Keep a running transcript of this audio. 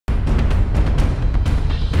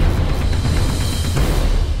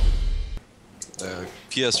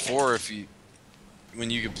PS4 when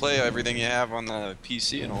you could play everything you have on the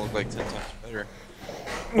PC and it'll look like 10 times better.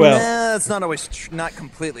 Well, nah, it's not always not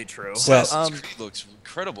completely true. Assassin's Creed looks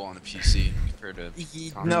incredible on the PC compared to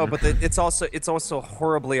no, but it's also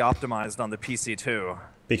horribly optimized on the PC too.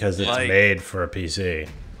 because it's Like- made for a PC.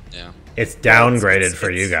 yeah. It's downgraded it's- for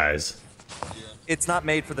you guys. It's not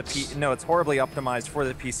made for the No, it's horribly optimized for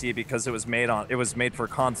the PC because it was made for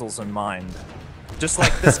consoles in mind. Just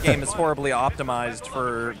like this game is horribly optimized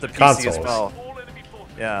for the PC Consoles. as well.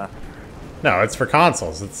 Yeah. No, it's for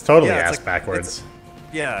consoles. It's totally Yeah, it's ass backwards.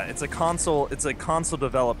 Yeah, it's a console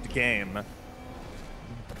developed game.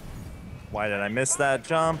 Why did I miss that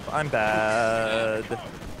jump? I'm bad.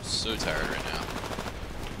 So tired right now.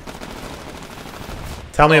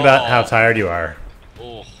 Tell me about how tired you are.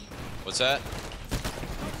 Oh, what's that?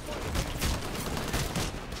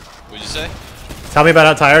 What'd you say? Tell me about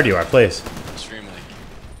how tired you are, please. Extremely.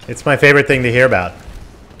 It's my favorite thing to hear about.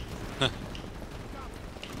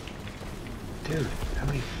 Dude, how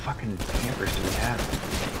many fucking campers do we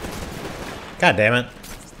have? God damn it.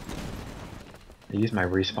 I used my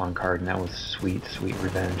respawn card and that was sweet, sweet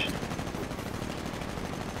revenge.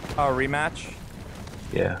 Oh, rematch?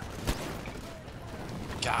 Yeah.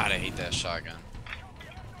 God, I hate that shotgun.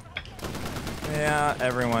 Yeah,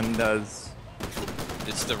 everyone does.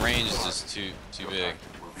 It's the range is just too big.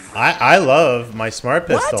 I love my smart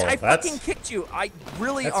pistol. What? I That's fucking kicked you. I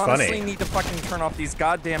really that's honestly funny. need to fucking turn off these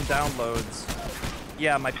goddamn downloads.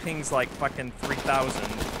 Yeah, my ping's like fucking 3,000.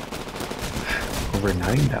 Over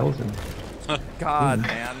 9,000. God,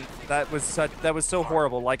 man, that was so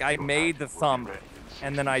horrible. Like I made the thump,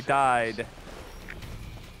 and then I died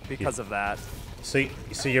because of that. so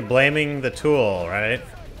you're blaming the tool, right?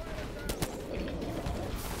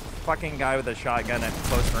 Fucking guy with a shotgun at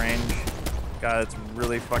close range. God, it's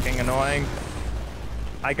really fucking annoying.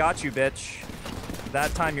 I got you, bitch.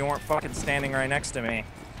 That time you weren't fucking standing right next to me.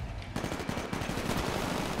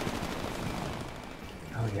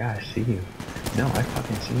 Oh yeah, I see you. No, I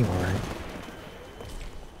fucking see you alright.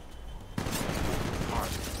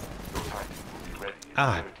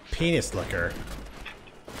 Ah, penis liquor.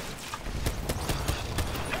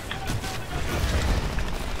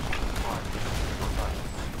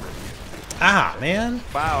 Ah, man.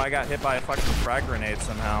 Wow, I got hit by a fucking frag grenade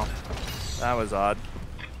somehow. That was odd.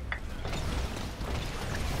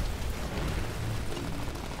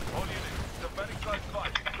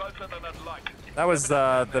 That was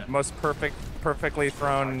the most perfectly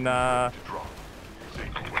thrown.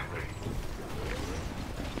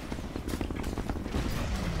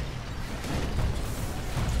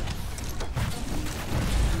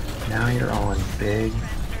 Now you're on big.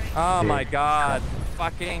 Oh my Big god.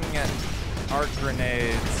 Fucking arc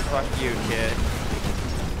grenades. Fuck you, kid.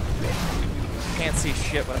 Can't see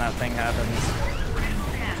shit when that thing happens.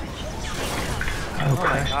 Oh, Oh my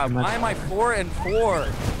gosh, god, too much. why am I 4 and 4?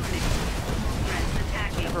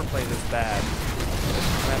 Never play this bad.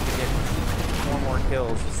 I have to get 4 more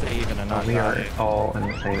kills to stay even and not We are die. all in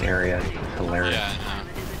the same area. It's hilarious. Yeah, I know.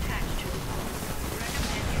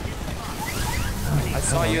 I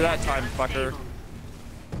saw you that time, fucker.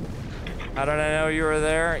 How did I know you were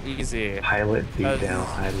there? Easy. Pilot beatdown.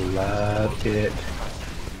 I loved it.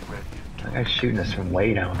 That guy's shooting us from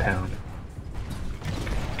way downtown.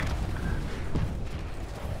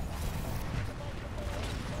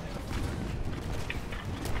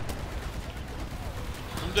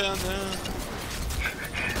 I'm down there.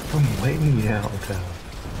 From way downtown.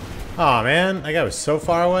 Aw, man. That guy was so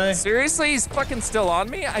far away. Seriously? He's fucking still on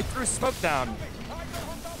me? I threw smoke down.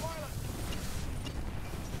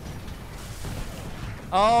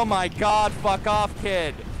 Oh my god, fuck off,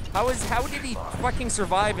 kid. How did he fucking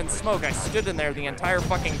survive in smoke? I stood in there the entire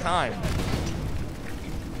fucking time.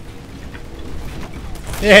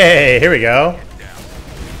 Yay, here we go.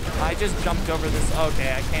 I just jumped over this.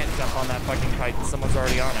 Okay, I can't jump on that fucking Titan. Someone's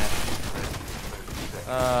already on it.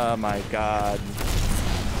 Oh my god.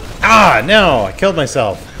 Ah, no. I killed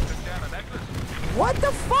myself. What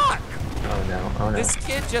the fuck? Oh no, oh no. This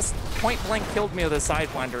kid just point blank killed me with a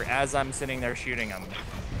sidewinder as I'm sitting there shooting him.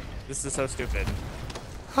 This is so stupid.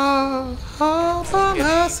 On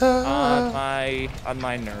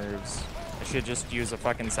my nerves. I should just use a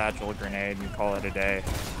fucking satchel grenade and call it a day.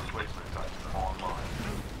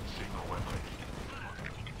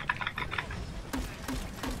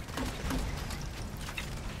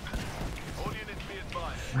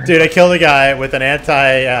 Dude, I killed a guy with an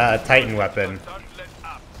anti-Titan weapon.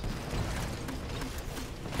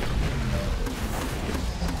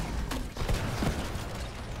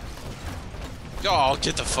 Oh,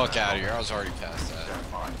 get the fuck out of here. I was already past that.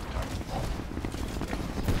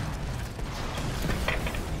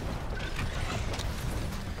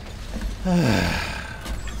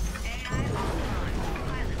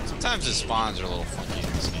 Sometimes the spawns are a little funky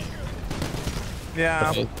in this game.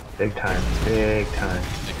 Yeah. Big time, big time.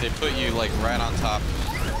 Like they put you like right on top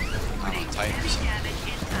on a Titan or something.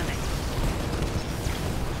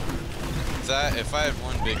 If I had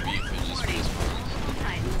one big beef, it'd just be the spawns.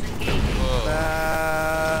 Whoa.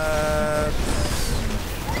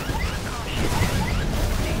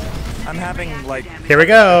 I'm having like. Here we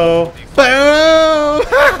go. Boom!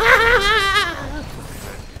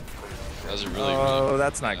 That was a really. Oh,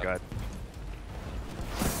 that's not good.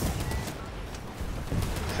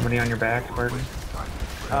 Somebody on your back, Barton?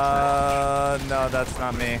 No, that's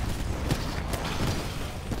not me.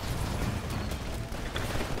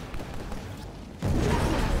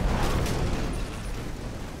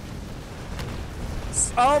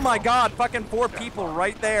 Oh my god, fucking 4 people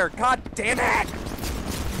right there. God damn it!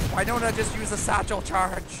 Why don't I just use a satchel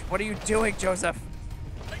charge? What are you doing, Joseph?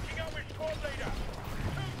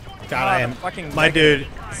 God, I am. Fucking My dude.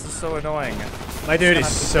 This is so annoying. My dude is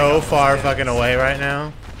so far fucking away right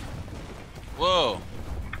now. Whoa.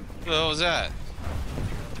 What the hell was that?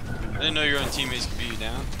 I didn't know your own teammates could beat you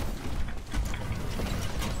down.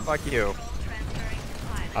 Fuck you.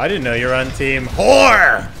 I didn't know you're on team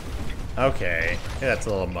whore. Okay, yeah, that's a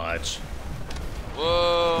little much.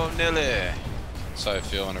 Whoa, Nelly. That's how I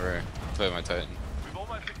feel whenever I play my Titan.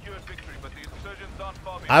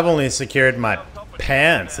 I've only secured my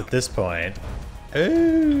pants at this point.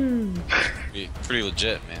 Ooh. Be pretty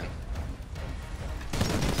legit, man.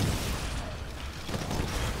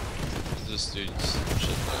 This dude's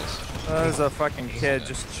shit place. There's a fucking kid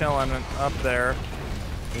just chilling up there.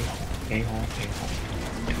 A-hole.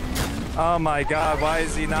 Oh my god, why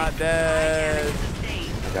is he not dead?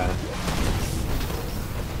 I got him.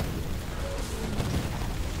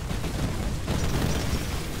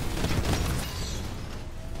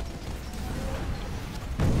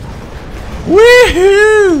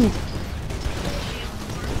 Woohoo!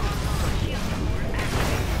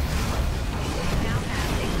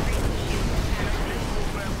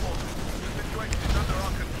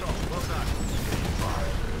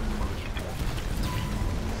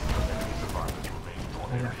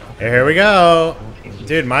 Here we go.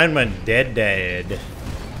 Dude, mine went dead. Dead.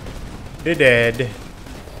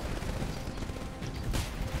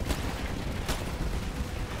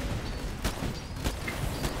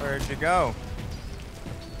 Where'd you go?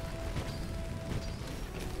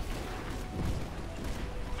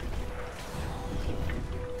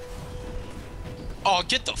 Oh,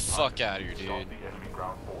 get the fuck out of here, dude.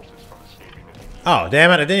 Oh,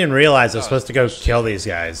 damn it. I didn't even realize I was supposed to go kill these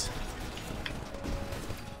guys.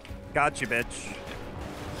 Got you, bitch.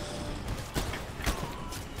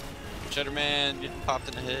 Cheddar Man getting popped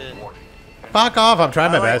in the head. Fuck off. I'm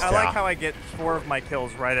trying my best. I like now. how I get 4 of my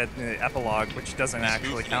kills right at the epilogue, which doesn't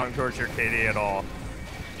actually count towards your KD at all.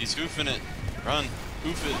 He's hoofing it. Run.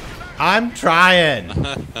 Hoof it. I'm trying.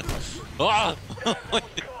 Ah!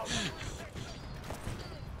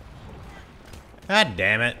 God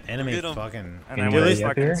damn it. Enemy Get 'em. fucking... And I At least, was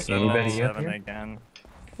up here? fucking Anybody up 7 here? again.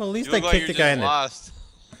 well, at least You I look like kicked the you're guy just in the... lost.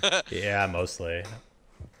 Yeah, mostly.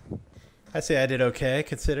 I say I did okay,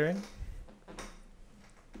 considering.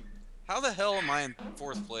 How the hell am I in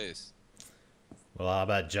 4th place? Well, how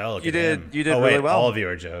about Joe? Look You at did- him. you did oh, wait, really well. all of you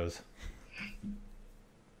are Joes.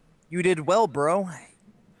 You did well, bro.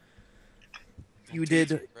 You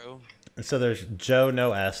did. Bro. And so there's Joe,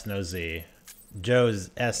 no S, no Z. Joe's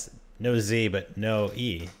S, no Z, but no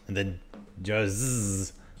E. And then Joe's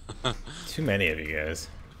Z. Too many of you guys.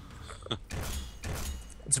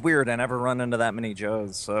 It's weird. I never run into that many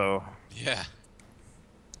Joes, so. Yeah.